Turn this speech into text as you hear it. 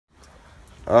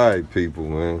Alright, people,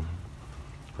 man.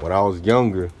 When I was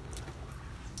younger,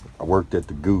 I worked at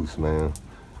the Goose, man.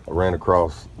 I ran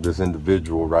across this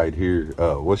individual right here.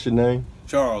 What's your name?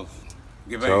 Charles.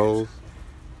 Givans. Charles?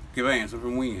 Givans. I'm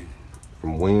from Wynn.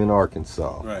 From Wynn,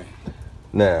 Arkansas. Right.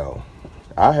 Now,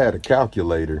 I had a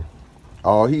calculator.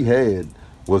 All he had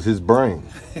was his brain.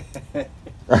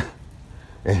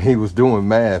 And he was doing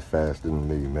math faster than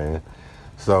me, man.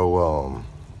 So,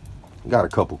 got a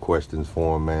couple questions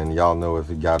for him, man. Y'all know if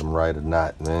he got them right or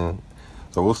not, man.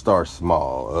 So we'll start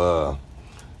small.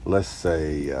 Let's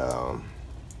say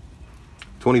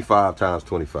 25 times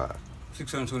 25.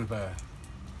 625.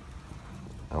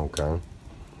 Okay.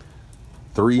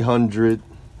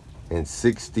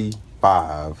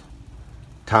 365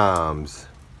 times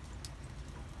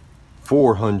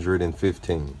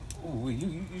 415. Ooh,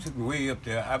 you took me way up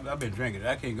there. I've been drinking.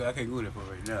 I can't go there for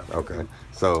right now. Okay.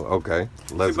 So, okay.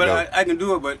 Let's but go. I can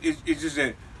do it, but it's just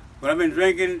that when I've been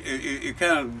drinking, it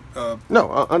kind of...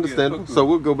 No, understandable. Yeah, so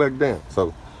we'll go back down.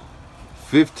 So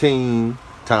 15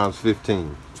 times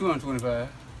 15. 225.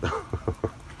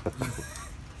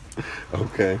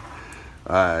 Okay.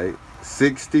 All right.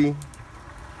 60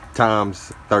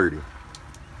 times 30.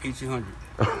 1800.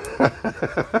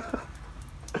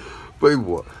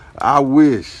 People, I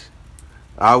wish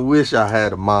I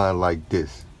had a mind like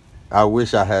this. I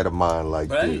wish I had a mind like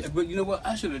this. But you know what?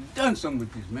 I should have done something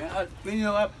with this, man. I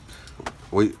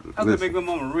Wait, could make my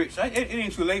mama rich. It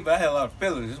ain't too late, but I had a lot of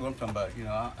feelings. This is what I'm talking about. You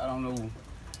know, I don't know.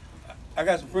 I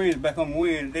got some friends back home in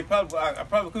Wynn. I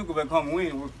probably could go back home in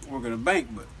Wynn and work in a bank,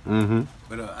 but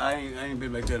I ain't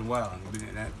been back there in a while. I've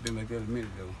been back there a minute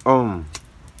though.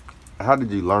 How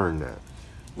did you learn that?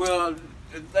 Well,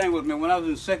 the thing was, man, when I was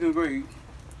in second grade,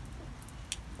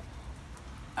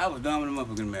 I was dumb in the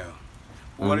motherfucking mail.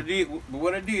 But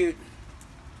what I did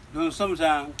during the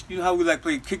summertime, you know how we like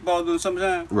play kickball during the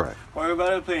summertime? Right. While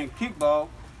everybody else playing kickball,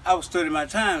 I was studying my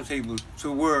timetable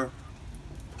to where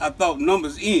I thought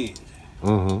numbers end.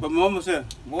 But my mama said,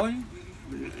 boy,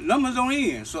 numbers don't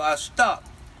end. So I stopped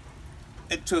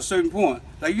to a certain point.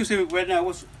 Like you said right now,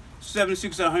 what's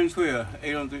 76,112,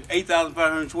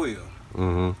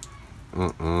 8,512.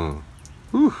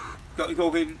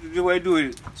 Okay, the way I do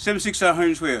it,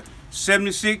 76,112.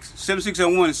 76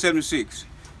 on one is 76.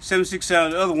 76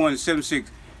 on the other one is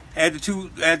 76. Add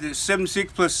the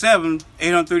 76 plus 7,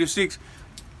 836.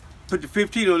 Put the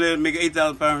 15 on there and make it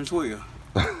 8,512.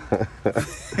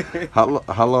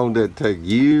 How long did that take?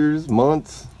 Years,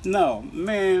 months? No,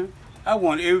 man. I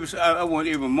want every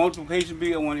multiplication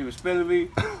bee. I want every spelling bee.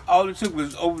 All it took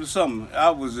was over the summer.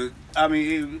 I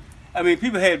mean,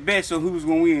 people had bets on who was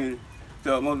gonna win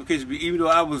the multiplication bee. Even though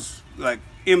I was like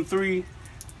M3,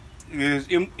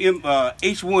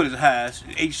 H1 is the highest,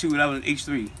 H2, and I was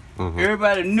H3.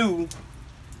 Everybody knew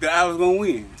that I was gonna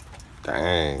win.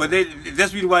 Dang. But that's the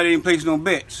reason why they didn't place no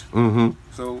bets.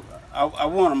 So I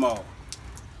won them all.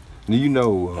 You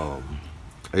know,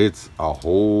 it's a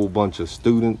whole bunch of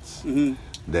students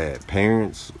that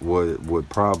parents would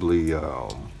probably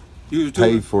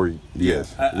pay for.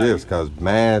 Yes, because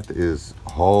math is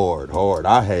hard.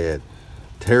 I had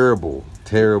terrible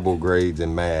grades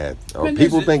in math. Man,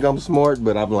 people think I'm smart,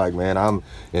 but I'm like, man, I'm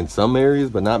in some areas,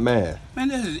 but not math. Man,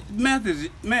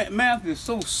 math is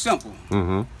so simple.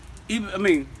 Even, I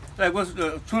mean, like what's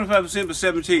 25% of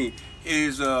 17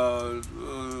 is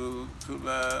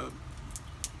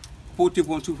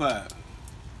 14.25.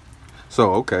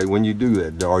 So okay, when you do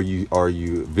that, are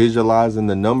you visualizing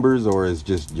the numbers, or is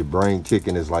just your brain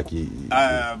ticking? Is like you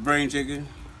brain ticking.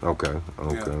 Okay.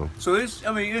 Yeah. So it's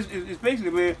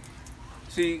basically, man.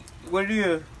 See what it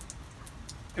is.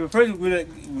 If a person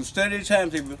would study the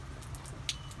timetable,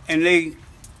 and they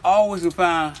always can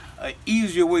find an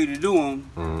easier way to do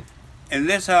them, and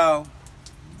that's how.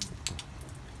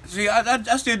 See,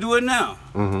 I still do it now.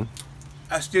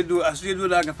 I still do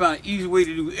it. I can find an easy way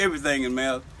to do everything in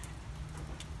math.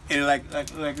 And like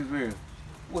it's real.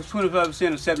 What's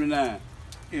 25% of 79?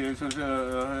 It's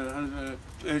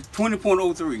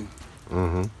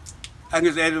 20.03. I can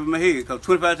just add it in my head because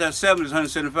 25 times 7 is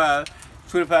 175.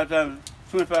 25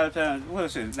 times what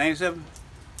is it? 97.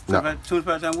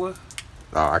 25 times what?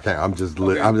 Oh, I can't. I'm just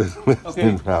listening.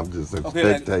 Okay. I'm just a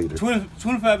spectator.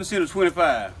 25% of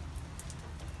 25.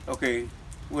 Okay,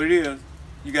 what it is?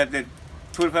 You got that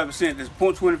 25%. That's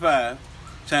 0.25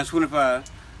 times 25.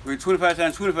 With 25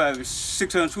 times 25 is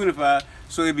 625,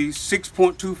 so it'd be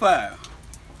 6.25.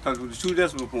 Because with the 2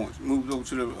 decimal points, moves over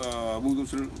to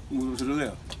the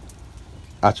left.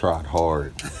 I tried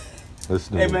hard.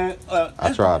 Listen, hey man,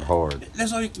 I tried hard.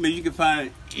 That's all you can find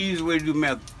an easy way to do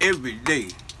math every day.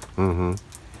 Mm-hmm.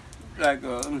 Like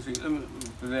let me see.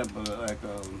 For example, like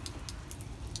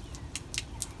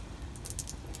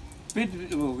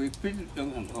 50, okay, 50,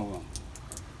 hold on.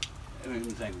 Let me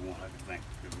think of one I can think.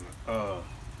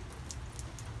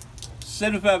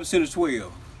 75% of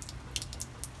 12.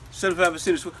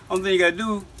 75% of 12. Only thing you gotta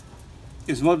do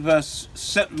is multiply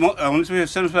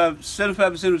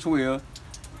 75% of 12.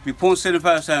 Be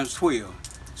 0.75 times 12.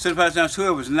 75 times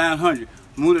 12 is 900.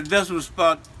 Move the decimal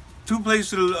spot 2 places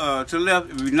to the left,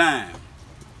 it would be 9.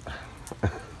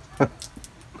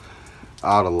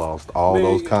 I'd have lost all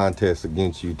those contests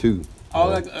against you too.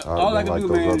 All I can do,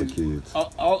 man, other kids.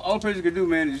 All the person can do,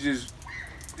 man, is just,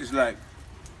 it's like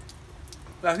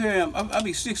here I'll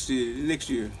be 60 next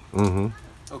year. Mm-hmm.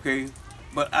 Okay,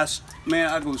 but I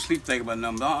go to sleep thinking about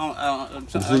numbers.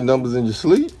 You see numbers in your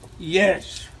sleep?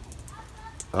 Yes.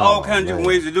 Oh, all kinds of different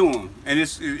ways to do them, and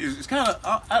it's kind of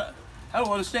I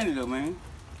don't understand it though, man.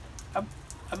 I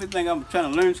been thinking I'm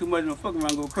trying to learn too much and I'm fucking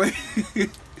around and go crazy.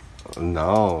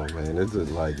 No, man, it's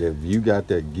just like if you got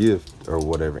that gift or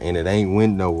whatever, and it ain't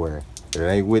went nowhere. It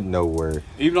ain't went nowhere.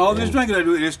 Even all this drinking I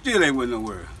do, it still ain't went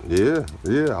nowhere. Yeah.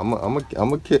 I'm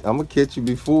a catch you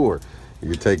before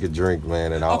you take a drink,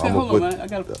 man, and I'm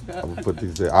gonna put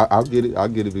these there. I'll get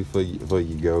it before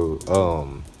you go.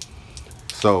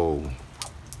 So,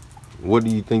 what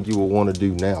do you think you would want to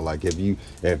do now? Like if you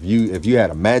had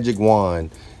a magic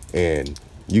wand and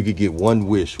you could get one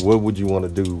wish, what would you want to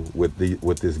do with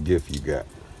this gift you got?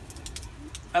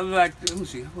 Let me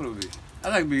see, what would it be? I'd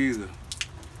like to be either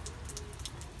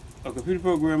a computer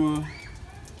programmer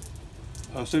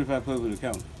or a certified public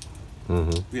accountant.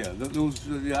 Mm-hmm. Yeah, those.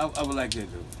 Yeah, I would like that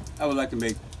though. I would like to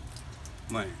make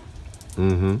money.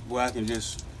 Mm-hmm. Where I can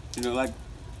just, like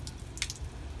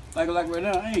right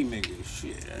now, I ain't making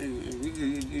shit.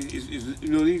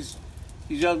 These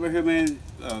jobs right here, man.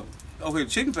 Okay, the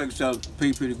chicken factory jobs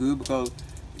pay pretty good because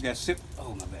you got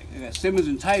They got Simmons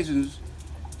and Tyson's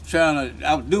trying to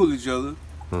outdo each other.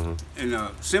 Mm-hmm. And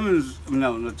Tyson's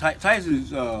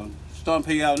starting to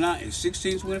pay out now is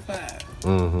 $16.25.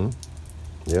 Mm-hmm.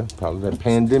 Yeah, probably that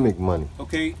pandemic money.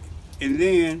 Okay, and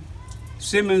then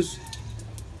Simmons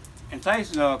and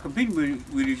Tyson are competing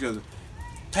with each other.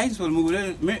 Tyson's supposed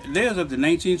to move theirs up to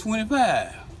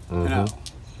 $19.25.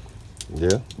 Mm-hmm.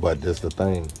 Yeah, but that's the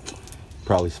thing.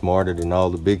 Probably smarter than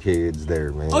all the big heads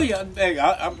there, man. Oh yeah, they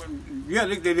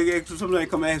somebody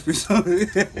come ask me something.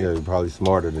 Yeah, you're probably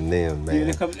smarter than them, man.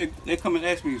 Yeah, they come and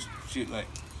ask me shit like.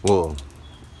 Well,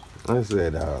 like I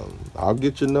said, I'll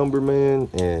get your number, man,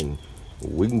 and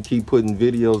we can keep putting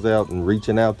videos out and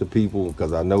reaching out to people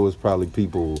because I know it's probably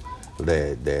people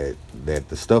that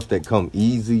the stuff that come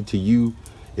easy to you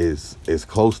is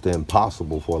close to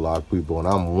impossible for a lot of people, and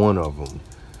I'm one of them.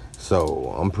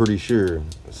 So I'm pretty sure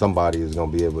somebody is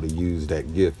gonna be able to use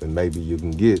that gift, and maybe you can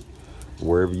get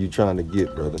wherever you're trying to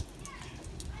get, brother.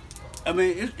 I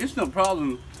mean, it's no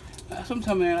problem.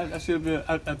 Sometimes, man, I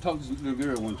talked to the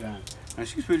girl one time, and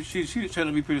she was trying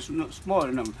to be pretty smart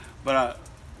enough. But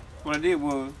what I did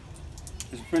was,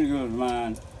 this a friend girl of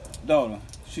mine, daughter,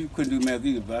 she couldn't do math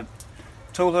either, but I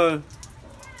told her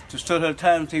to start her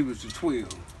timetables to 12.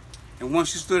 And once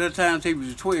she stood her timetables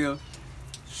to 12,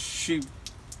 she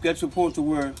got to a point to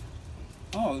where,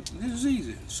 oh, this is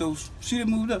easy. So she had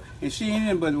moved up, and she ain't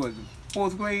in but what,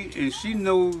 4th grade, and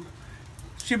she'll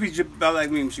be just about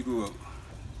like me when she grew up.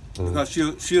 Mm-hmm. Because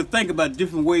she'll think about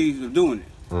different ways of doing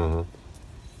it. Mm-hmm.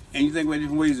 And you think about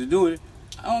different ways of doing it.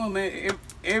 I don't know, man.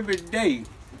 Every day,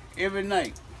 every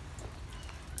night,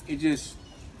 it just.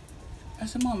 I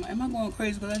said, Mama, am I going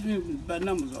crazy? Because I dream about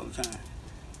numbers all the time.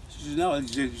 She said, no.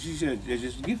 She said, it's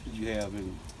just a gift that you have.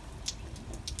 And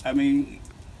I mean,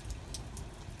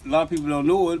 a lot of people don't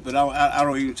know it, but I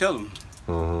don't even tell them.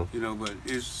 Mm-hmm. But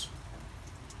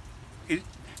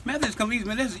math has come easy,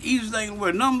 man. That's the easiest thing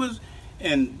where numbers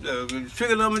and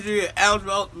trigonometry,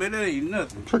 algebra, man, that ain't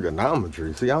nothing.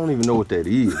 Trigonometry? See, I don't even know what that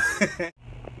is.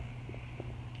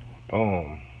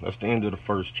 That's the end of the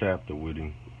first chapter with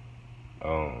him.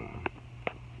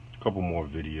 A couple more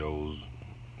videos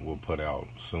we'll put out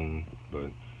soon,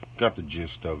 but got the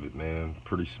gist of it, man.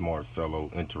 Pretty smart fellow,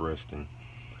 interesting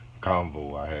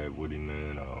convo I had with him,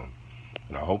 man.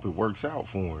 And I hope it works out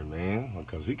for him, man,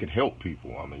 because he could help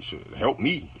people. I mean, should help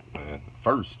me, man,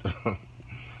 first.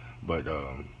 But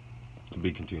to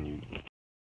be continued.